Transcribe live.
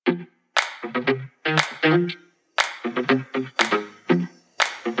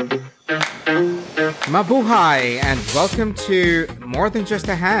Mabuhay and welcome to More Than Just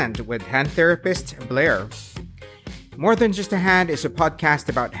a Hand with hand therapist Blair. More Than Just a Hand is a podcast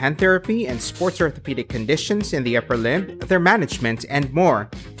about hand therapy and sports orthopedic conditions in the upper limb, their management, and more.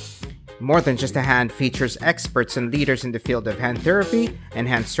 More Than Just a Hand features experts and leaders in the field of hand therapy and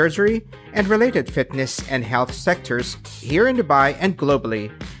hand surgery and related fitness and health sectors here in Dubai and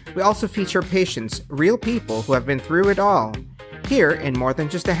globally. We also feature patients, real people who have been through it all, here in More Than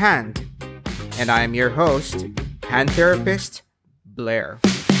Just a Hand. And I am your host, hand therapist Blair.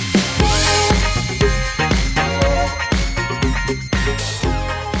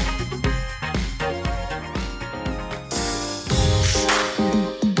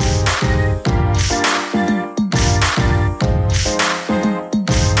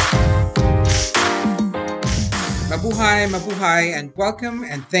 Mabuhay, and welcome,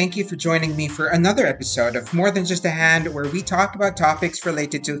 and thank you for joining me for another episode of More Than Just a Hand, where we talk about topics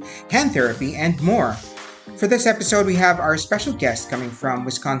related to hand therapy and more. For this episode, we have our special guest coming from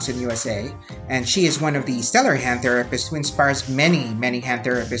Wisconsin, USA, and she is one of the stellar hand therapists who inspires many hand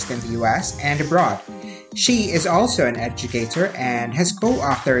therapists in the US and abroad. She is also an educator and has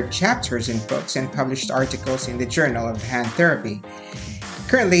co-authored chapters in books and published articles in the Journal of Hand Therapy.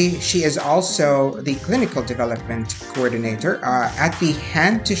 Currently, she is also the Clinical Development Coordinator at the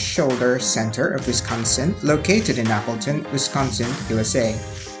Hand to Shoulder Center of Wisconsin, located in Appleton, Wisconsin, USA.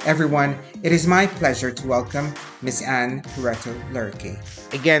 Everyone, it is my pleasure to welcome Ms. Anne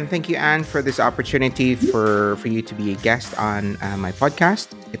Porretto-Loerhke. Again, thank you, Anne, for this opportunity for you to be a guest on my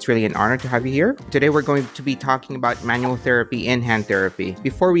podcast. It's really an honor to have you here. Today, we're going to be talking about manual therapy in hand therapy.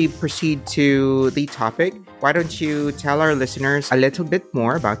 Before we proceed to the topic, why don't you tell our listeners a little bit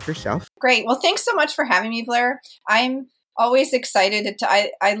more about yourself? Great. Well, thanks so much for having me, Blair. I'm always excited.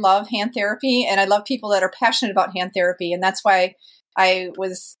 I love hand therapy, and I love people that are passionate about hand therapy, and that's why I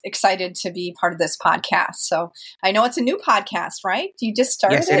was excited to be part of this podcast. So I know it's a new podcast, right? You just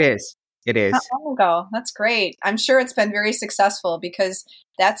started it? Yes, it is. It is. Not long ago. That's great. I'm sure it's been very successful because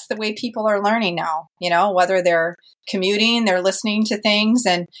that's the way people are learning now, whether they're commuting, they're listening to things.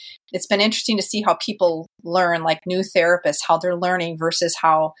 And it's been interesting to see how people learn, like new therapists, how they're learning versus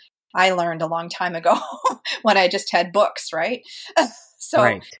how I learned a long time ago when I just had books, right? So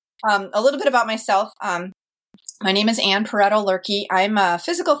right. A little bit about myself. My name is Anne Porretto-Loerhke. I'm a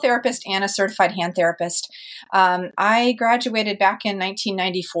physical therapist and a certified hand therapist. I graduated back in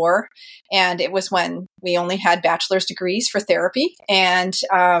 1994, and it was when we only had bachelor's degrees for therapy. And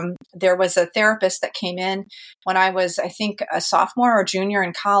there was a therapist that came in when I was, I think, a sophomore or junior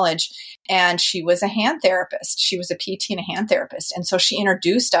in college, and she was a hand therapist. She was a PT and a hand therapist. And so she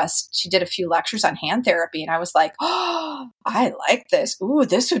introduced us. She did a few lectures on hand therapy, and I was like, oh, I like this. Ooh,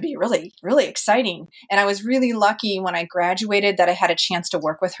 this would be really, really exciting. And I was really lucky when I graduated that I had a chance to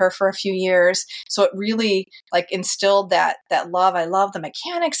work with her for a few years. So it really instilled that love. I love the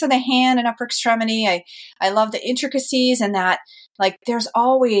mechanics of the hand and upper extremity. I love the intricacies and that there's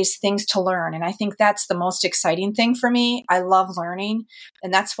always things to learn. And I think that's the most exciting thing for me. I love learning.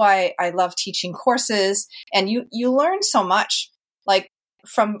 And that's why I love teaching courses. And you learn so much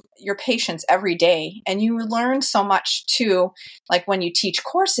from your patients every day. And you learn so much too. When you teach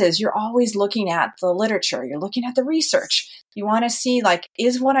courses, you're always looking at the literature. You're looking at the research. You want to see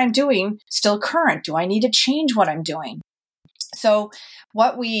is what I'm doing still current? Do I need to change what I'm doing? So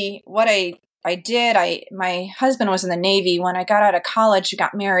I did, my husband was in the Navy. When I got out of college,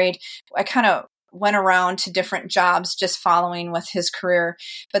 got married, I kind of went around to different jobs just following with his career.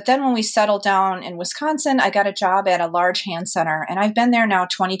 But then when we settled down in Wisconsin, I got a job at a large hand center. And I've been there now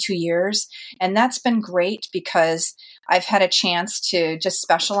 22 years. And that's been great because I've had a chance to just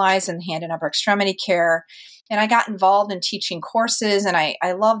specialize in hand and upper extremity care. And I got involved in teaching courses. And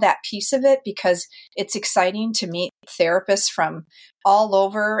I love that piece of it because it's exciting to meet therapists from all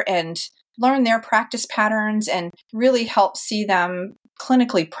over and learn their practice patterns and really help see them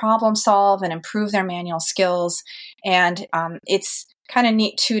clinically problem solve and improve their manual skills. And it's kind of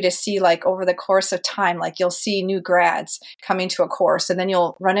neat too to see over the course of time, you'll see new grads coming to a course and then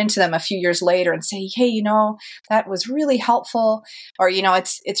you'll run into them a few years later and say, hey, that was really helpful. Or,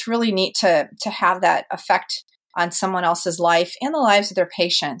 it's really neat to have that effect on someone else's life and the lives of their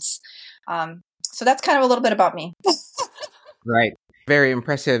patients. So that's kind of a little bit about me. Right. Very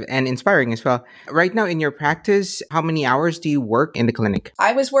impressive and inspiring as well. Right now in your practice, how many hours do you work in the clinic?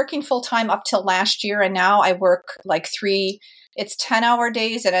 I was working full time up till last year, and now I work it's 10-hour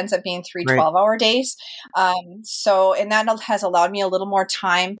days. It ends up being 12-hour days. And that has allowed me a little more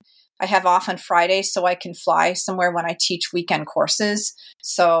time. I have off on Fridays so I can fly somewhere when I teach weekend courses.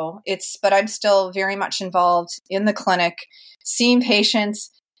 But I'm still very much involved in the clinic, seeing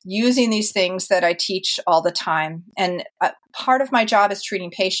patients, using these things that I teach all the time. And part of my job is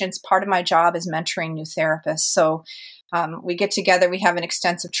treating patients. Part of my job is mentoring new therapists. So we get together, we have an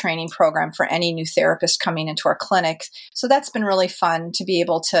extensive training program for any new therapist coming into our clinic. So that's been really fun to be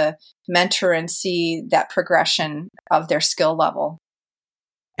able to mentor and see that progression of their skill level.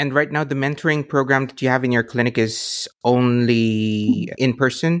 And right now, the mentoring program that you have in your clinic is only in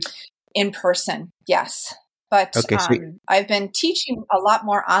person? In person, yes. But Okay, so I've been teaching a lot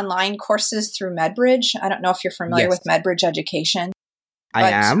more online courses through MedBridge. I don't know if you're familiar yes, with MedBridge education, I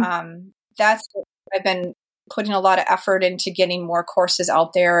but am. that's I've been putting a lot of effort into getting more courses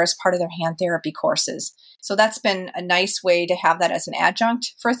out there as part of their hand therapy courses. So that's been a nice way to have that as an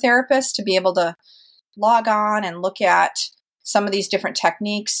adjunct for therapists to be able to log on and look at some of these different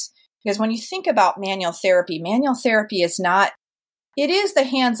techniques. Because when you think about manual therapy is not, it is the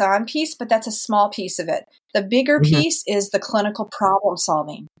hands-on piece, but that's a small piece of it. The bigger Mhm. piece is the clinical problem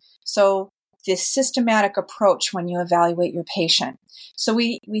solving. So this systematic approach when you evaluate your patient. So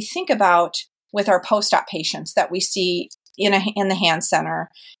we think about with our post-op patients that we see in the hand center,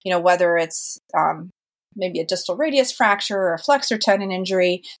 whether it's maybe a distal radius fracture or a flexor tendon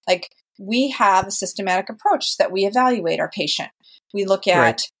injury, like we have a systematic approach that we evaluate our patient. We look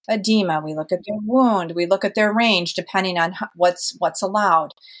Right. at edema, we look at their wound, we look at their range depending on what's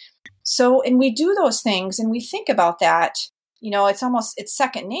allowed. So, and we do those things and we think about that, it's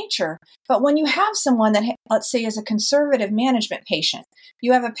second nature. But when you have someone that, let's say, is a conservative management patient,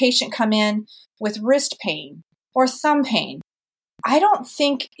 you have a patient come in with wrist pain or thumb pain. I don't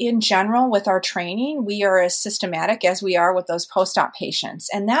think in general with our training, we are as systematic as we are with those post-op patients.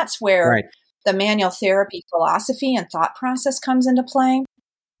 And that's where Right. the manual therapy philosophy and thought process comes into play.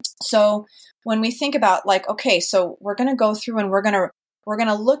 So when we think about okay, so we're going to go through and we're going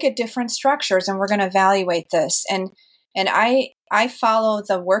to look at different structures and we're going to evaluate this. And I follow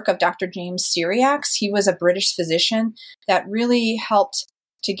the work of Dr. James Syriacs. He was a British physician that really helped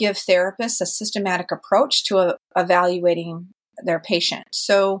to give therapists a systematic approach to evaluating their patient.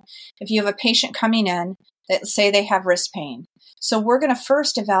 So if you have a patient coming in that say they have wrist pain, so we're going to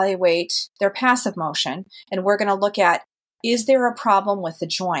first evaluate their passive motion and we're going to look at, is there a problem with the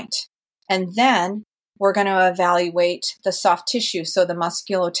joint? And then we're going to evaluate the soft tissue, so the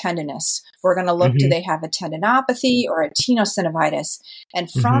musculotendinous. We're going to look, do Mhm. they have a tendinopathy or a tenosynovitis? And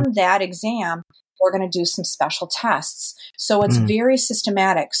Mhm. from that exam, we're going to do some special tests. So it's Mhm. very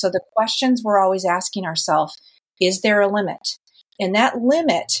systematic. So the questions we're always asking ourselves, is there a limit? And that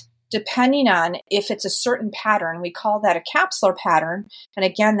limit, depending on if it's a certain pattern, we call that a capsular pattern. And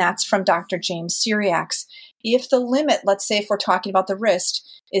again, that's from Dr. James Syriacs. If the limit, let's say if we're talking about the wrist,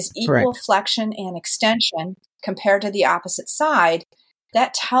 is Right. equal flexion and extension compared to the opposite side,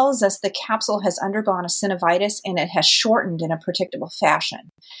 that tells us the capsule has undergone a synovitis and it has shortened in a predictable fashion.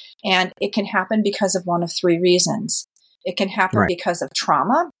 And it can happen because of one of three reasons. It can happen Right. because of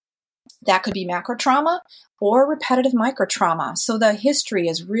trauma. That could be macro trauma or repetitive micro trauma. So the history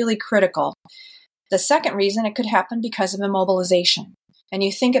is really critical. The second reason, it could happen because of immobilization. And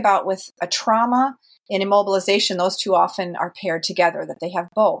you think about with a trauma and immobilization, those two often are paired together, that they have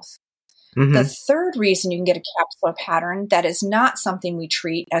both. The Mhm. third reason you can get a capsular pattern that is not something we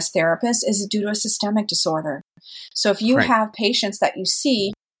treat as therapists is due to a systemic disorder. So if you Right. have patients that you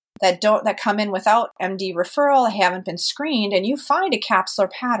see that come in without MD referral, haven't been screened, and you find a capsular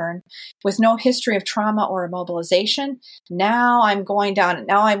pattern with no history of trauma or immobilization, now I'm going down.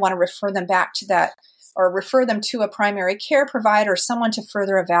 Now I want to refer them back to that, or refer them to a primary care provider, someone to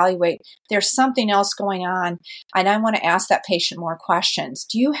further evaluate. There's something else going on, and I want to ask that patient more questions.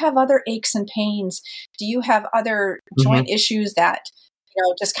 Do you have other aches and pains? Do you have other Mhm. joint issues that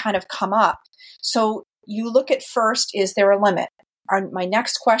just kind of come up? So you look at first, is there a limit? My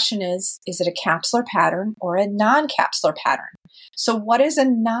next question is it a capsular pattern or a non-capsular pattern? So what is a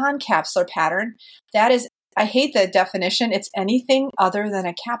non-capsular pattern? That is, I hate the definition. It's anything other than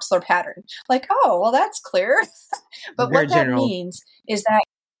a capsular pattern. Like, oh, well, that's clear. But Very what that general. means is that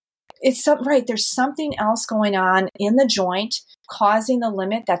right, there's something else going on in the joint causing the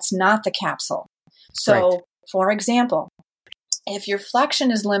limit that's not the capsule. Right. So, for example, if your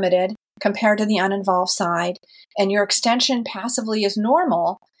flexion is limited compared to the uninvolved side and your extension passively is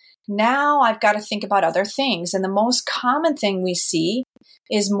normal, now I've got to think about other things. And the most common thing we see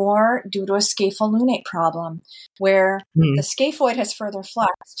is more due to a scapholunate problem, where the Mhm. scaphoid has further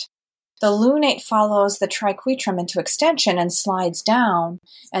flexed. The lunate follows the triquetrum into extension and slides down.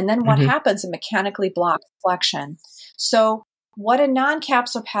 And then what Mhm. happens? It mechanically blocks flexion. So what a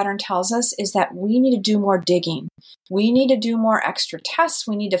non-capsular pattern tells us is that we need to do more digging. We need to do more extra tests.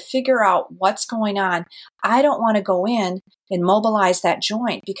 We need to figure out what's going on. I don't want to go in and mobilize that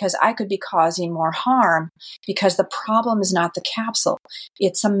joint because I could be causing more harm because the problem is not the capsule.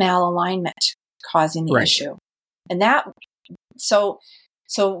 It's a malalignment causing the issue. And so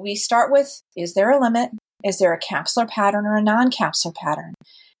we start with, is there a limit? Is there a capsular pattern or a non-capsular pattern?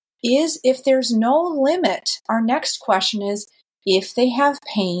 If there's no limit, our next question is, if they have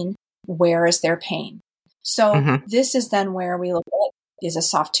pain, where is their pain? So this is then where we look at, is a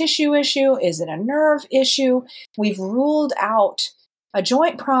soft tissue issue? Is it a nerve issue? We've ruled out a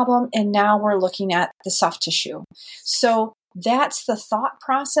joint problem, and now we're looking at the soft tissue. So that's the thought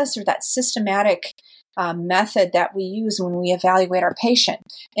process, or that systematic method that we use when we evaluate our patient.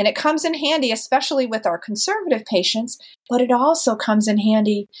 And it comes in handy, especially with our conservative patients, but it also comes in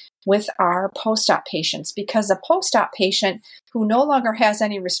handy with our post-op patients, because a post-op patient who no longer has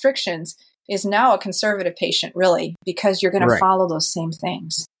any restrictions is now a conservative patient, really, because you're going to follow those same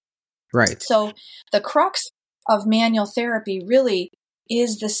things. Right. So the crux of manual therapy really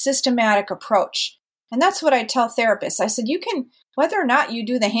is the systematic approach. And that's what I tell therapists. I said, whether or not you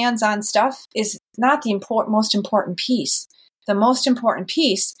do the hands-on stuff is not the most important piece. The most important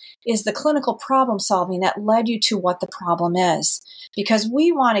piece is the clinical problem solving that led you to what the problem is. Because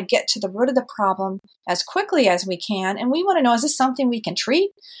we want to get to the root of the problem as quickly as we can. And we want to know, is this something we can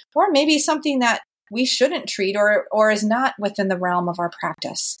treat? Or maybe something that we shouldn't treat or is not within the realm of our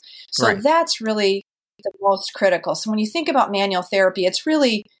practice. So that's really the most critical. So when you think about manual therapy, it's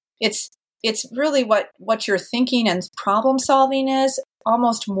really what your thinking and problem solving is,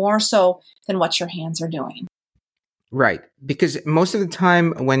 almost more so than what your hands are doing. Right. Because most of the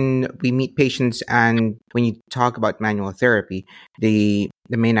time when we meet patients and when you talk about manual therapy, the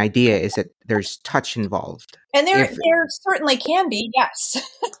main idea is that there's touch involved. And there certainly can be, yes.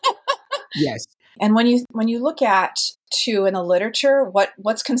 Yes. And when you look at, too, in the literature,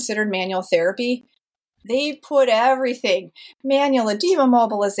 what's considered manual therapy, they put everything: manual edema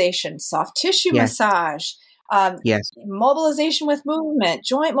mobilization, soft tissue massage, mobilization with movement,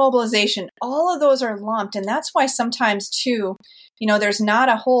 joint mobilization. All of those are lumped. And that's why sometimes, too, there's not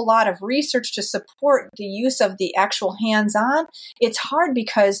a whole lot of research to support the use of the actual hands-on. It's hard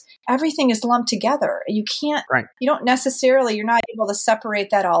because everything is lumped together. You can't, you're not able to separate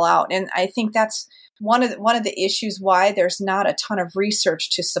that all out. And I think that's one of the issues why there's not a ton of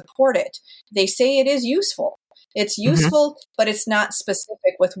research to support it. They say it is useful. It's useful, but it's not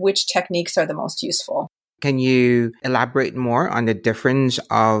specific with which techniques are the most useful. Can you elaborate more on the difference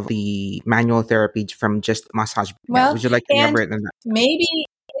of the manual therapy from just massage? Well, would you like to elaborate on that? Maybe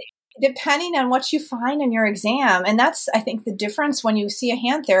depending on what you find in your exam. And that's, I think, the difference when you see a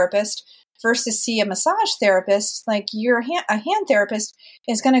hand therapist versus see a massage therapist. Like a hand therapist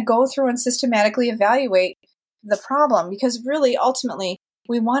is going to go through and systematically evaluate the problem, because really, ultimately,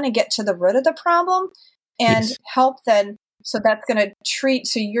 we want to get to the root of the problem and help then. So that's going to treat.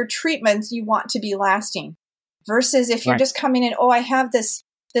 So your treatments you want to be lasting, versus if you're just coming in, I have this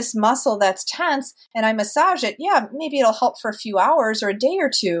muscle that's tense and I massage it. Yeah, maybe it'll help for a few hours or a day or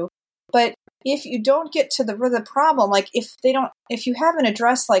two. But if you don't get to the root of the problem, like if you haven't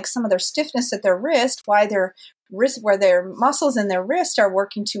addressed like some of their stiffness at their wrist, where their muscles in their wrist are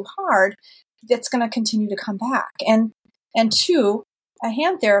working too hard, that's going to continue to come back. And two, a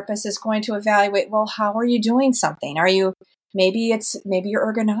hand therapist is going to evaluate, well, how are you doing something? Maybe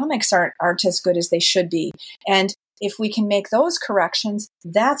your ergonomics aren't as good as they should be. And if we can make those corrections,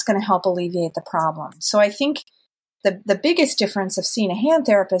 that's going to help alleviate the problem. So I think the biggest difference of seeing a hand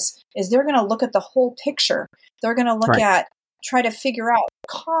therapist is they're going to look at the whole picture. They're going to look at, try to figure out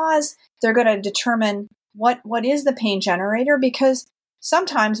cause. They're going to determine what is the pain generator, because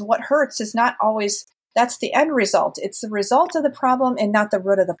sometimes what hurts is not always, that's the end result. It's the result of the problem and not the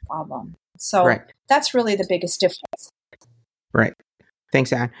root of the problem. So that's really the biggest difference. Right.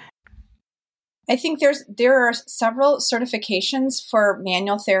 Thanks, Anne. I think there are several certifications for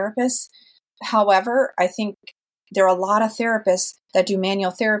manual therapists. However, I think there are a lot of therapists that do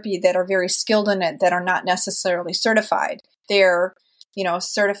manual therapy that are very skilled in it that are not necessarily certified. They're,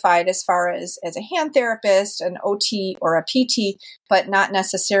 certified as far as a hand therapist, an OT or a PT, but not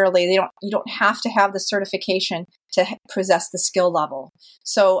necessarily, you don't have to have the certification to possess the skill level.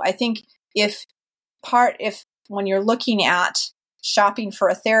 So I think if when you're looking at shopping for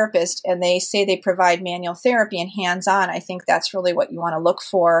a therapist and they say they provide manual therapy and hands-on, I think that's really what you want to look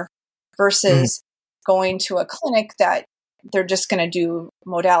for, versus going to a clinic that they're just going to do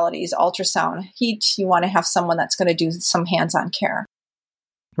modalities, ultrasound, heat. You want to have someone that's going to do some hands-on care.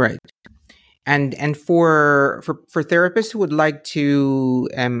 Right. And for therapists who would like to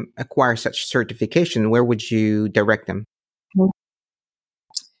acquire such certification, where would you direct them?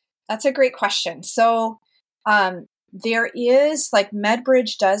 That's a great question. So there is, like,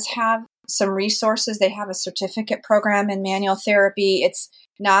 MedBridge does have some resources. They have a certificate program in manual therapy. It's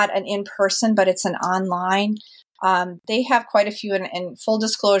not an in-person, but it's an online. They have quite a few, and full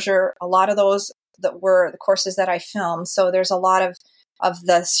disclosure, a lot of those that were the courses that I filmed. So there's a lot of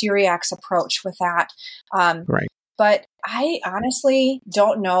the Syriac's approach with that. Right. But I honestly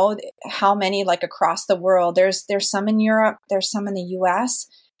don't know how many, like, across the world. There's some in Europe, there's some in the US,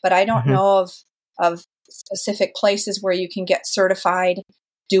 but I don't Mm-hmm. know of specific places where you can get certified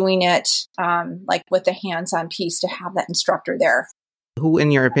doing it, like with the hands-on piece, to have that instructor there. Who,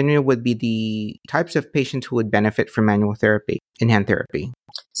 in your opinion, would be the types of patients who would benefit from manual therapy in hand therapy?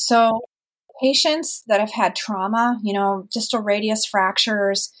 So patients that have had trauma, distal radius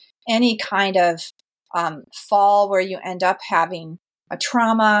fractures, any kind of fall where you end up having a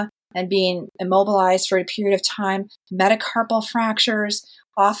trauma and being immobilized for a period of time, metacarpal fractures,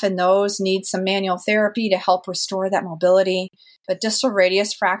 often those need some manual therapy to help restore that mobility. But distal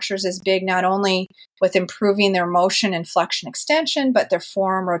radius fractures is big, not only with improving their motion and flexion extension, but their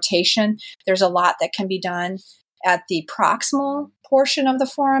forearm rotation. There's a lot that can be done at the proximal portion of the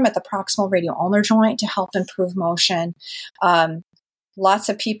forearm, at the proximal radial ulnar joint, to help improve motion. Lots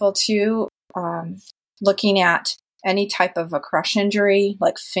of people too, looking at any type of a crush injury,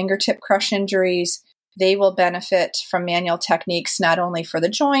 like fingertip crush injuries, they will benefit from manual techniques, not only for the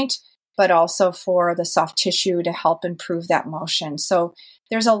joint, but also for the soft tissue to help improve that motion. So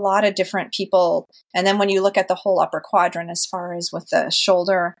there's a lot of different people. And then when you look at the whole upper quadrant, as far as with the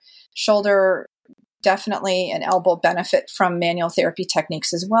shoulder definitely, an elbow benefit from manual therapy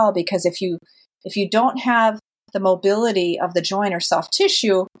techniques as well, because if you don't have the mobility of the joint or soft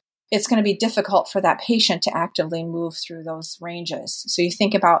tissue, it's going to be difficult for that patient to actively move through those ranges. So you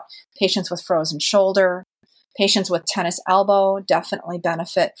think about patients with frozen shoulder, patients with tennis elbow definitely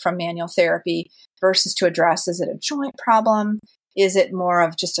benefit from manual therapy, versus to address, is it a joint problem? Is it more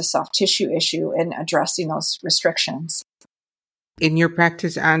of just a soft tissue issue, in addressing those restrictions? In your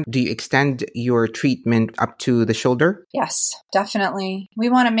practice, Anne, do you extend your treatment up to the shoulder? Yes, definitely. We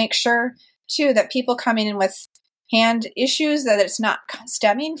want to make sure, too, that people coming in with hand issues, that it's not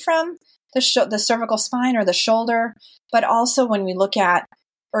stemming from the cervical spine or the shoulder, but also when we look at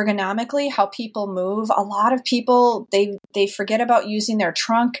ergonomically how people move, a lot of people, they forget about using their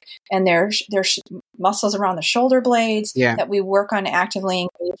trunk and their muscles around the shoulder blades, Yeah. that we work on actively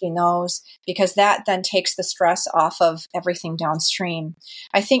engaging those, because that then takes the stress off of everything downstream.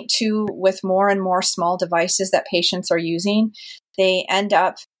 I think too, with more and more small devices that patients are using, they end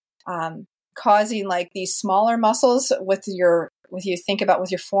up causing, like, these smaller muscles with you think about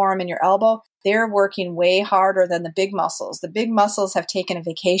with your forearm and your elbow, they're working way harder than the big muscles. The big muscles have taken a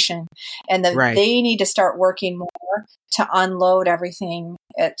vacation, and Right. they need to start working more to unload everything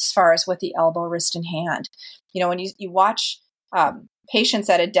as far as with the elbow, wrist, and hand. When you watch patients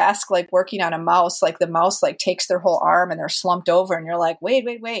at a desk, like, working on a mouse, like the mouse, like, takes their whole arm and they're slumped over, and you're like, wait.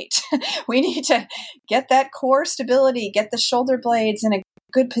 We need to get that core stability, get the shoulder blades in a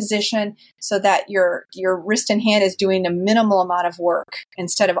good position, so that your wrist and hand is doing a minimal amount of work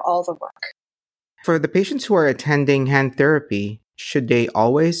instead of all the work. For the patients who are attending hand therapy, should they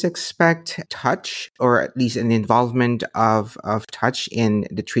always expect touch, or at least an involvement of touch in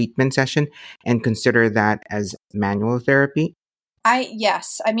the treatment session, and consider that as manual therapy?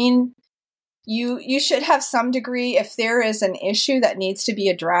 Yes. I mean, you should have some degree, if there is an issue that needs to be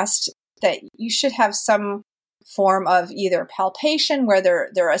addressed, that you should have some form of either palpation where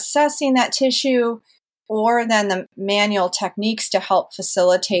they're assessing that tissue, or then the manual techniques to help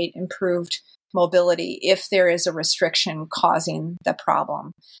facilitate improved mobility if there is a restriction causing the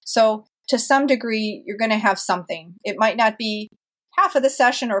problem. So to some degree, you're going to have something. It might not be half of the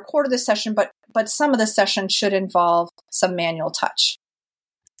session or a quarter of the session, but some of the session should involve some manual touch.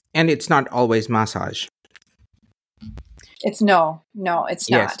 And it's not always massage. It's no, it's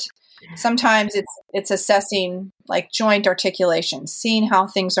Yes. not. Sometimes it's assessing, like, joint articulation, seeing how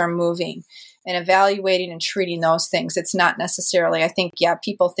things are moving, and evaluating and treating those things. It's not necessarily, I think,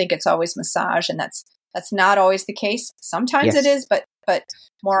 people think it's always massage, and that's not always the case. Sometimes Yes. it is, but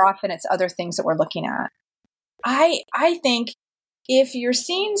more often it's other things that we're looking at. I think if you're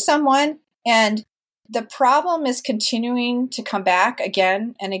seeing someone and the problem is continuing to come back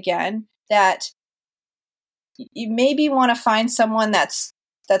again and again, that you maybe want to find someone that's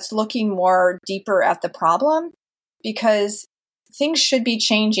looking more deeper at the problem, because things should be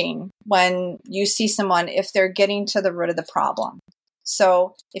changing when you see someone, if they're getting to the root of the problem.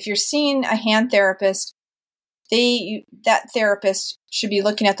 So if you're seeing a hand therapist, that therapist should be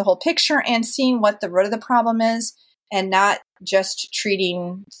looking at the whole picture and seeing what the root of the problem is, and not just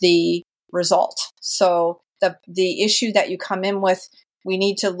treating the result. So the issue that you come in with, we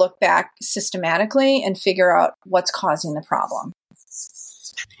need to look back systematically and figure out what's causing the problem.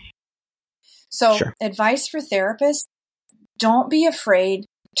 So Sure. Advice for therapists: don't be afraid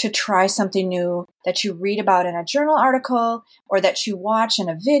to try something new that you read about in a journal article or that you watch in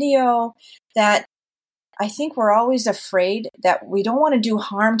a video. That I think we're always afraid that we don't want to do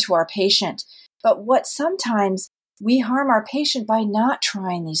harm to our patient. But what sometimes we harm our patient by not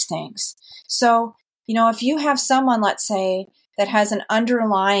trying these things. So, if you have someone, let's say, that has an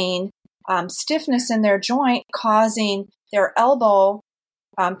underlying stiffness in their joint causing their elbow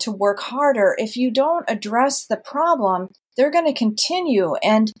to work harder, if you don't address the problem, they're going to continue.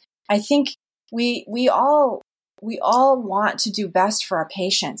 And I think we all want to do best for our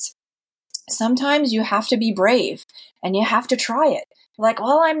patients. Sometimes you have to be brave and you have to try it. Like,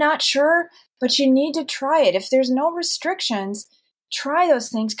 well, I'm not sure, but you need to try it. If there's no restrictions, try those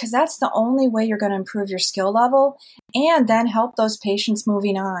things, because that's the only way you're going to improve your skill level and then help those patients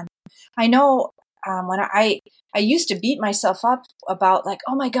moving on. I know when I used to beat myself up about, like,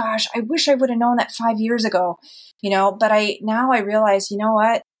 oh my gosh, I wish I would have known that 5 years ago, but now I realize, you know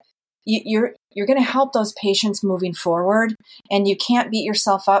what? You're going to help those patients moving forward, and you can't beat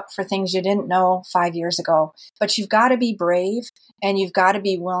yourself up for things you didn't know 5 years ago. But you've got to be brave, and you've got to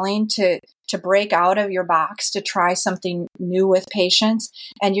be willing to break out of your box, to try something new with patients.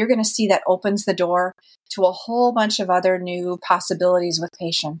 And you're going to see that opens the door to a whole bunch of other new possibilities with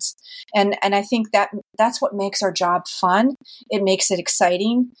patients. And I think that's what makes our job fun. It makes it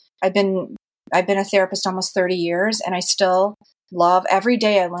exciting. I've been a therapist almost 30 years, and I still love every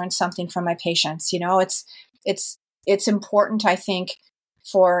day. I learn something from my patients. It's important, I think,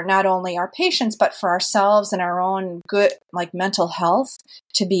 for not only our patients, but for ourselves and our own good, like, mental health,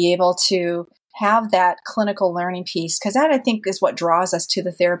 to be able to have that clinical learning piece. Because that, I think, is what draws us to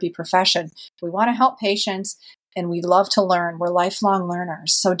the therapy profession. We want to help patients, and we love to learn. We're lifelong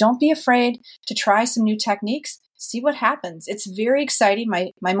learners. So don't be afraid to try some new techniques. See what happens. It's very exciting.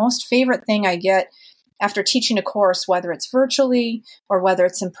 My most favorite thing I get after teaching a course, whether it's virtually or whether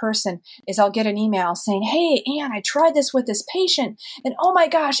it's in person, is I'll get an email saying, hey, Ann, I tried this with this patient, and oh my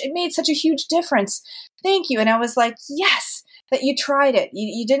gosh, it made such a huge difference. Thank you. And I was like, yes, that you tried it.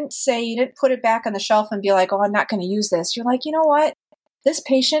 You didn't put it back on the shelf and be like, oh, I'm not going to use this. You're like, you know what? This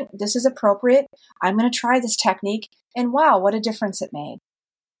patient, this is appropriate. I'm going to try this technique. And wow, what a difference it made.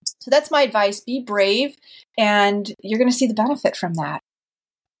 So that's my advice. Be brave, and you're going to see the benefit from that.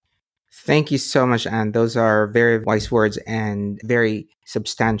 Thank you so much, Anne. Those are very wise words and very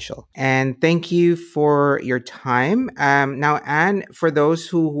substantial. And thank you for your time. Now, Anne, for those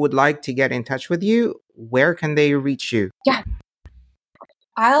who would like to get in touch with you, where can they reach you? Yeah.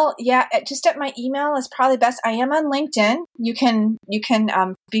 Just at my email is probably best. I am on LinkedIn. You can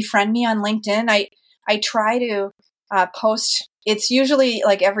befriend me on LinkedIn. I try to post. It's usually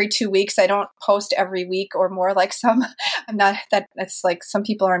like every 2 weeks. I don't post every week or more like some. I'm not that. That's like, some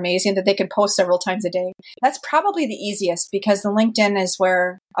people are amazing that they can post several times a day. That's probably the easiest, because the LinkedIn is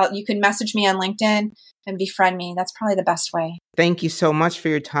where you can message me on LinkedIn and befriend me. That's probably the best way. Thank you so much for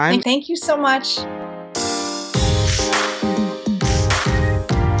your time. Thank you so much.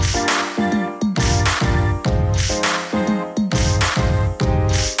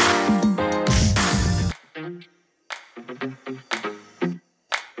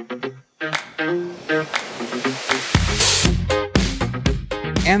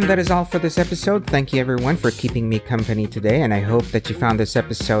 And that is all for this episode. Thank you, everyone, for keeping me company today, and I hope that you found this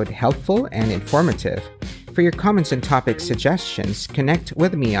episode helpful and informative. For your comments and topic suggestions, connect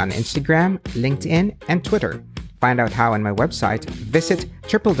with me on Instagram, LinkedIn, and Twitter. Find out how on my website. Visit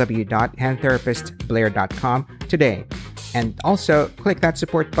www.handtherapistblair.com today. And also, click that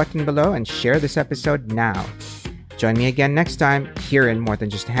support button below and share this episode now. Join me again next time here in More Than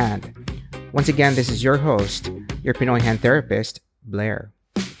Just a Hand. Once again, this is your host, your Pinoy hand therapist, Blair.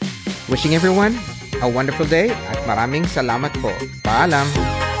 Wishing everyone a wonderful day at maraming salamat po.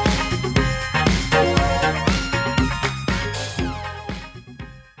 Paalam!